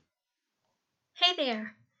Hey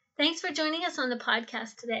there. Thanks for joining us on the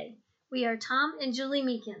podcast today. We are Tom and Julie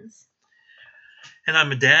Meekins. And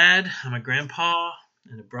I'm a dad, I'm a grandpa,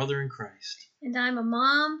 and a brother in Christ. And I'm a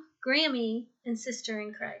mom, Grammy, and sister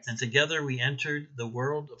in Christ. And together we entered the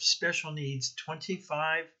world of special needs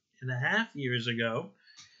 25 and a half years ago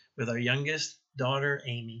with our youngest daughter,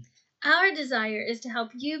 Amy. Our desire is to help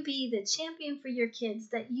you be the champion for your kids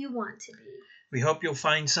that you want to be. We hope you'll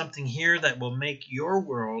find something here that will make your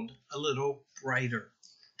world a little brighter.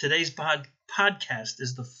 Today's podcast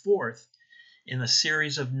is the fourth in a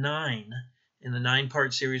series of 9, in the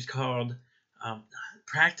 9-part series called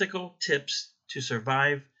Practical Tips to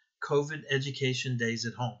Survive COVID Education Days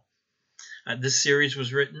at Home. This series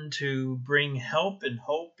was written to bring help and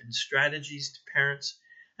hope and strategies to parents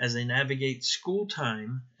as they navigate school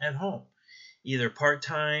time at home, either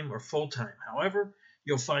part-time or full-time. However,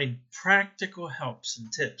 you'll find practical helps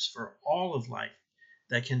and tips for all of life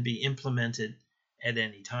that can be implemented at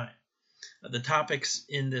any time. The topics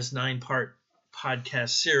in this 9-part podcast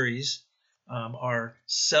series are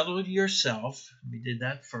settle yourself. We did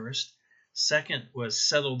that first. Second was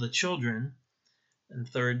settle the children. And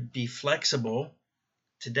third, be flexible.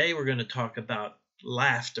 Today we're going to talk about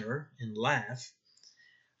laughter and laugh.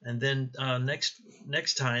 And then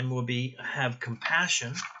next time will be have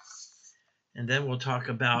compassion. And then we'll talk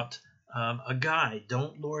about a guide.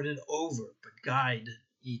 Don't lord it over, but guide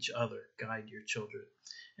each other. Guide your children.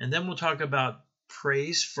 And then we'll talk about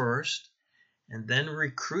praise first, and then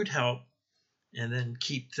recruit help, and then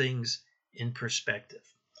keep things in perspective.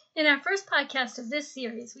 In our first podcast of this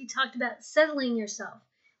series, we talked about settling yourself.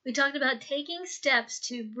 We talked about taking steps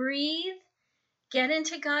to breathe, get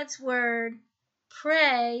into God's Word,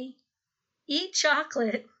 pray, eat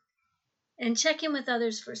chocolate, and check in with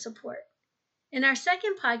others for support. In our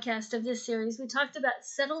second podcast of this series, we talked about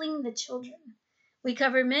settling the children. We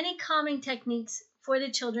covered many calming techniques for the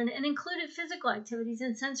children and included physical activities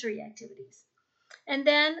and sensory activities. And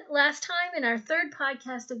then last time in our third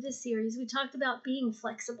podcast of this series, we talked about being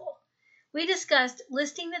flexible. We discussed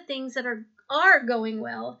listing the things that are going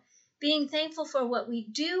well, being thankful for what we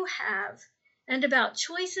do have, and about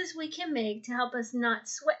choices we can make to help us not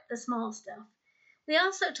sweat the small stuff. We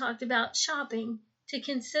also talked about shopping to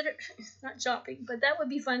consider, not shopping, but that would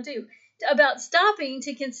be fun too, about stopping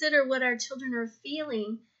to consider what our children are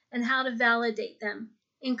feeling and how to validate them,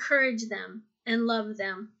 encourage them, and love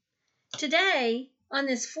them. Today, on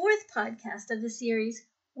this fourth podcast of the series,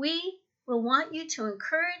 we will want you to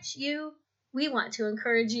encourage you. We want to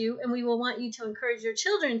encourage you, and we will want you to encourage your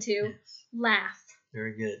children to laugh.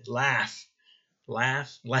 Very good. Laugh.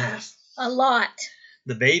 Laugh. Laugh. A lot.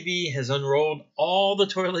 The baby has unrolled all the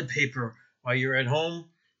toilet paper while you're at home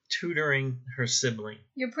tutoring her sibling.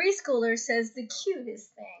 Your preschooler says the cutest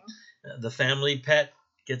thing. The family pet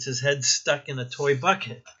gets his head stuck in a toy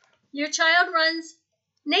bucket. Your child runs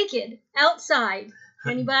naked outside.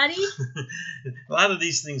 Anybody? A lot of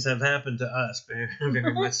these things have happened to us,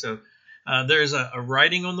 very much so. There's a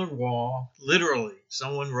writing on the wall. Literally,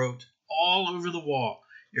 someone wrote all over the wall.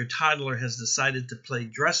 Your toddler has decided to play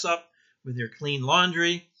dress up with your clean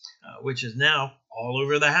laundry, which is now all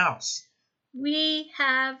over the house. We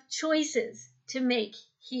have choices to make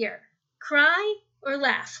here. Cry or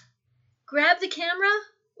laugh. Grab the camera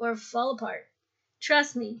or fall apart.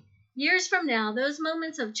 Trust me, years from now, those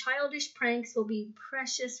moments of childish pranks will be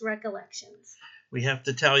precious recollections. We have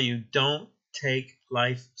to tell you, don't take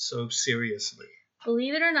life so seriously.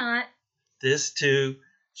 Believe it or not, this too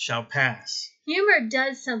shall pass. Humor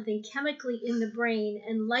does something chemically in the brain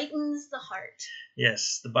and lightens the heart.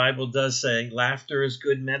 Yes, the Bible does say laughter is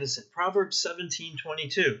good medicine. Proverbs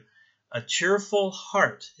 17:22. A cheerful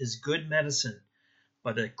heart is good medicine,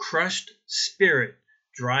 but a crushed spirit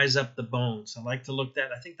dries up the bones. I like to look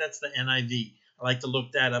that. I think that's the NIV. I like to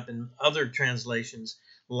look that up in other translations.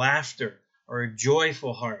 Laughter or a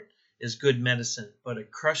joyful heart is good medicine, but a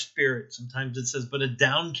crushed spirit, sometimes it says, but a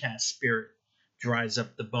downcast spirit dries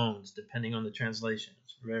up the bones, depending on the translation.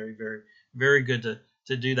 It's very, very, very good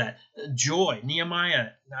to do that. Joy. Nehemiah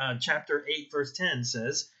chapter 8, verse 10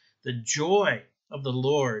 says, the joy of the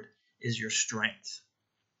Lord is your strength.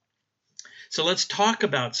 So let's talk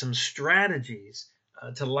about some strategies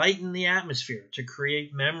to lighten the atmosphere, to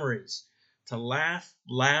create memories, to laugh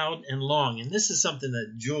loud and long. And this is something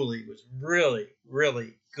that Julie was really,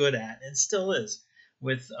 really good at and still is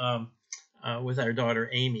with our daughter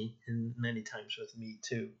Amy, and many times with me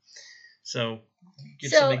too. So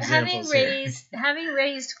give some examples having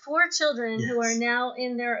raised 4 children yes. who are now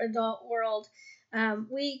in their adult world,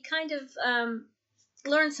 we kind of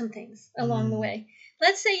learned some things along the way.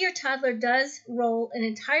 Let's say your toddler does roll an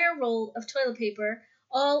entire roll of toilet paper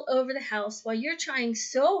all over the house while you're trying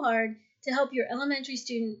so hard to help your elementary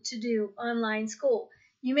student to do online school.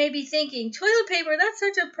 You may be thinking, toilet paper, that's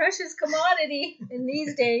such a precious commodity in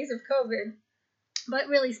these days of COVID. But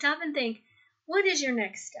really, stop and think, what is your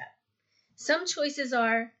next step? Some choices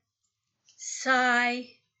are sigh,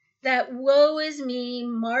 that woe is me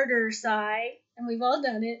martyr sigh, and we've all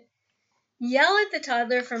done it. Yell at the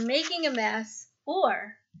toddler for making a mess,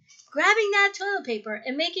 or grabbing that toilet paper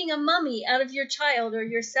and making a mummy out of your child or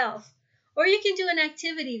yourself. Or you can do an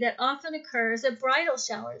activity that often occurs at bridal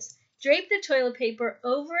showers. Drape the toilet paper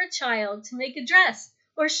over a child to make a dress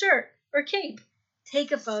or shirt or cape.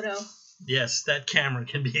 Take a photo. Yes, that camera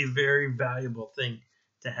can be a very valuable thing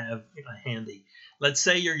to have handy. Let's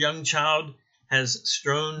say your young child has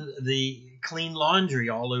strewn the clean laundry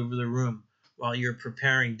all over the room while you're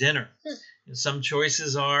preparing dinner. And some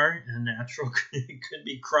choices are, and natural could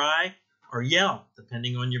be cry or yell,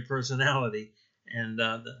 depending on your personality and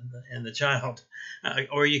the child.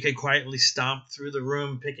 Or you could quietly stomp through the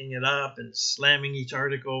room, picking it up and slamming each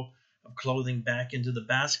article of clothing back into the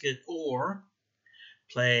basket. Or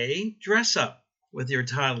play dress up with your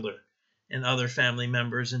toddler and other family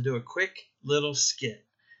members and do a quick little skit.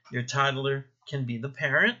 Your toddler can be the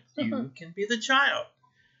parent, you can be the child.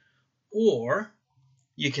 Or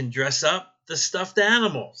you can dress up the stuffed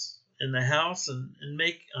animals in the house and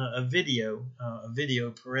make a video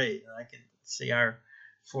parade. I can see our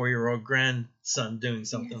 4-year-old grandson doing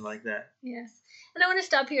something like that. Yes. And I want to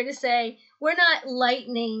stop here to say we're not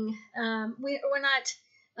lightening. We're not.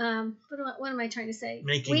 What am I trying to say?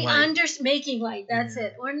 Making light. Making light. That's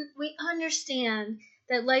it. We understand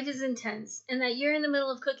that life is intense and that you're in the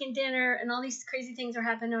middle of cooking dinner and all these crazy things are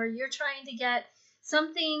happening, or you're trying to get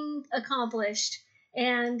something accomplished.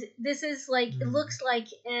 And this is like, it looks like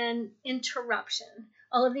an interruption.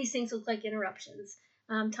 All of these things look like interruptions.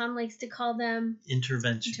 Tom likes to call them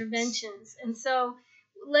interventions. And so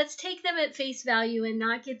let's take them at face value and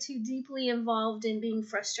not get too deeply involved in being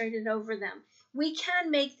frustrated over them. We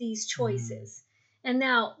can make these choices. And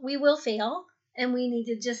now we will fail and we need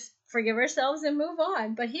to just forgive ourselves and move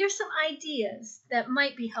on. But here's some ideas that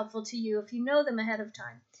might be helpful to you if you know them ahead of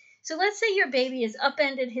time. So let's say your baby has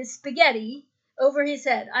upended his spaghetti over his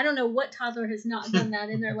head. I don't know what toddler has not done that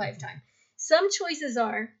in their lifetime. Some choices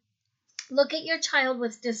are look at your child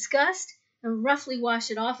with disgust and roughly wash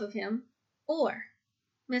it off of him, or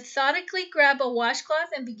methodically grab a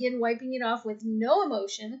washcloth and begin wiping it off with no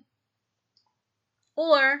emotion,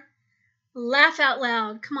 or laugh out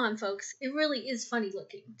loud. Come on, folks. It really is funny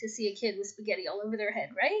looking to see a kid with spaghetti all over their head,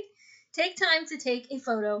 right? Take time to take a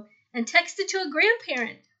photo and text it to a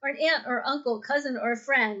grandparent or an aunt or uncle, cousin, or a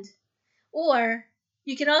friend. Or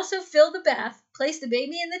you can also fill the bath, place the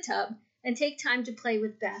baby in the tub, and take time to play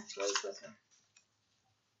with bath toys with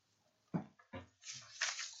her.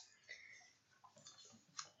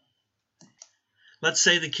 Let's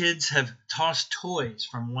say the kids have tossed toys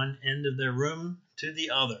from one end of their room to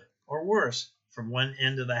the other, or worse, from one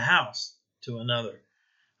end of the house to another.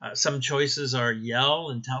 Some choices are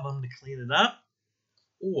yell and tell them to clean it up,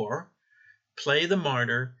 or play the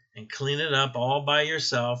martyr and clean it up all by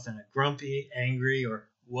yourself in a grumpy, angry, or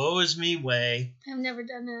woe is me way. I've never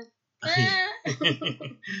done that.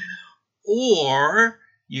 Or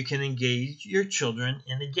you can engage your children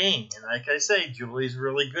in a game. And like I say, Julie's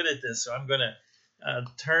really good at this, so I'm going to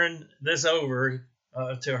turn this over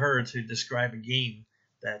to her to describe a game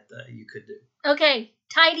that you could do. Okay,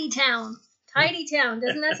 Tidy Town. Tidy Town.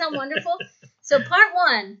 Doesn't that sound wonderful? So part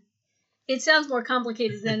 1, it sounds more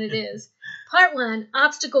complicated than it is. Part 1,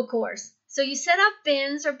 obstacle course. So you set up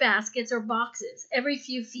bins or baskets or boxes every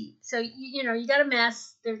few feet. So, you got a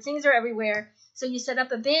mess. Things are everywhere. So you set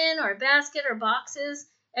up a bin or a basket or boxes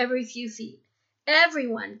every few feet.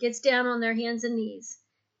 Everyone gets down on their hands and knees.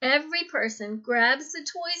 Every person grabs the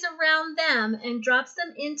toys around them and drops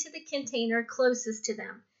them into the container closest to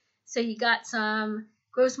them. So you got some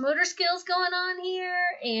gross motor skills going on here,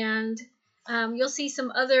 and you'll see some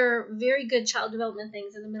other very good child development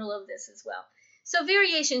things in the middle of this as well. So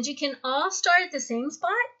variations, you can all start at the same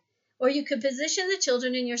spot, or you could position the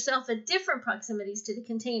children and yourself at different proximities to the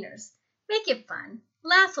containers. Make it fun.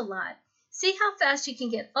 Laugh a lot. See how fast you can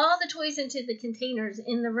get all the toys into the containers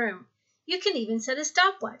in the room. You can even set a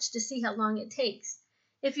stopwatch to see how long it takes.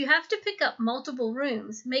 If you have to pick up multiple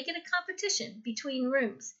rooms, make it a competition between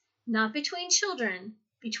rooms, not between children,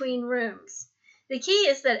 between rooms. The key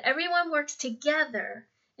is that everyone works together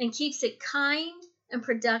and keeps it kind and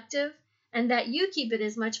productive, and that you keep it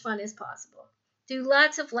as much fun as possible. Do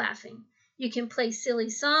lots of laughing. You can play silly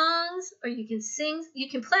songs, or you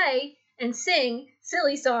can play and sing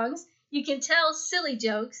silly songs. You can tell silly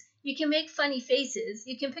jokes. You can make funny faces.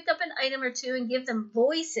 You can pick up an item or two and give them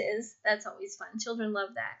voices. That's always fun. Children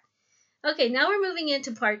love that. Okay, now we're moving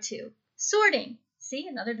into part 2. Sorting. See,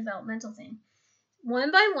 another developmental thing.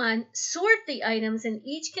 One by one, sort the items in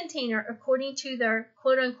each container according to their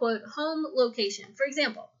quote-unquote home location. For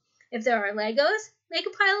example, if there are Legos, make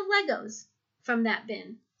a pile of Legos from that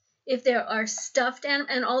bin. If there are stuffed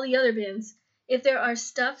and all the other bins, if there are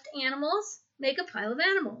stuffed animals, make a pile of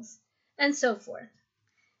animals, and so forth.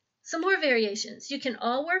 Some more variations. You can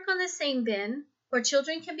all work on the same bin, or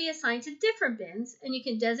children can be assigned to different bins, and you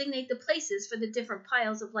can designate the places for the different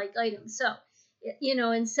piles of like items. So,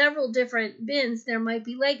 in several different bins, there might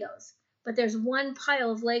be Legos, but there's one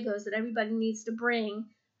pile of Legos that everybody needs to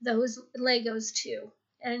bring those Legos to,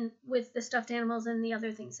 and with the stuffed animals and the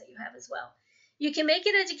other things that you have as well. You can make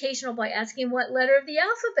it educational by asking what letter of the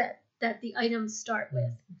alphabet that the items start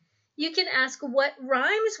with. You can ask what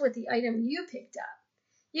rhymes with the item you picked up.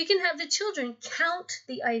 You can have the children count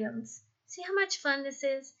the items. See how much fun this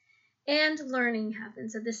is? And learning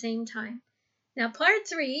happens at the same time. Now, part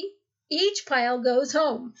 3, each pile goes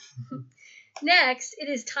home. Next, it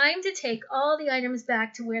is time to take all the items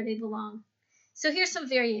back to where they belong. So here's some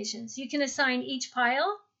variations. You can assign each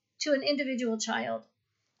pile to an individual child.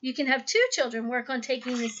 You can have 2 children work on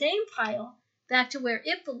taking the same pile back to where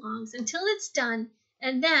it belongs until it's done,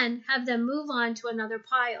 and then have them move on to another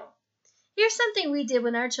pile. Here's something we did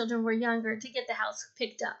when our children were younger to get the house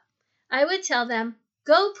picked up. I would tell them,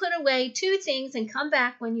 go put away 2 things and come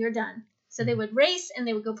back when you're done. So they would race and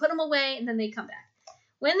they would go put them away and then they'd come back.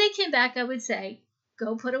 When they came back, I would say,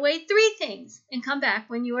 go put away 3 things and come back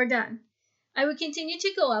when you are done. I would continue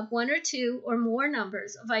to go up 1 or 2 or more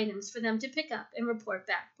numbers of items for them to pick up and report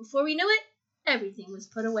back. Before we knew it, everything was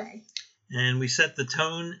put away. And we set the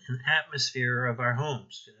tone and atmosphere of our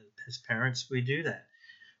homes. As parents, we do that.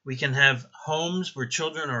 We can have homes where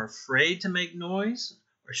children are afraid to make noise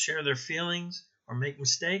or share their feelings or make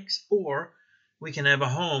mistakes, or we can have a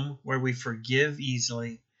home where we forgive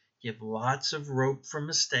easily, give lots of rope for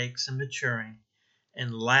mistakes and maturing,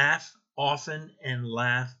 and laugh often and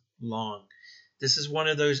laugh long. This is one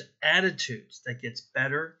of those attitudes that gets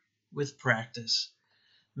better with practice.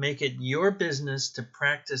 Make it your business to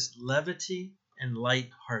practice levity and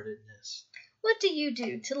lightheartedness. What do you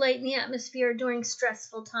do to lighten the atmosphere during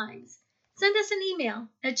stressful times? Send us an email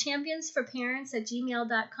at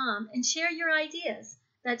champions4parents@gmail.com and share your ideas.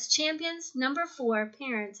 That's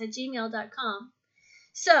champions4parents@gmail.com.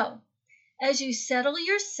 So, as you settle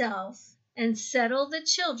yourself and settle the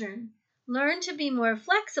children, learn to be more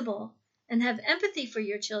flexible and have empathy for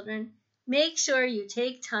your children, make sure you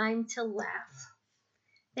take time to laugh.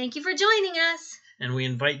 Thank you for joining us. And we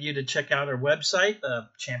invite you to check out our website,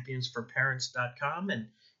 championsforparents.com, and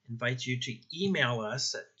invite you to email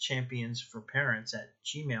us at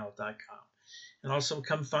championsforparents@gmail.com. And also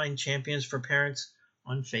come find Champions for Parents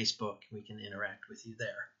on Facebook. We can interact with you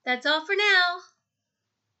there. That's all for now.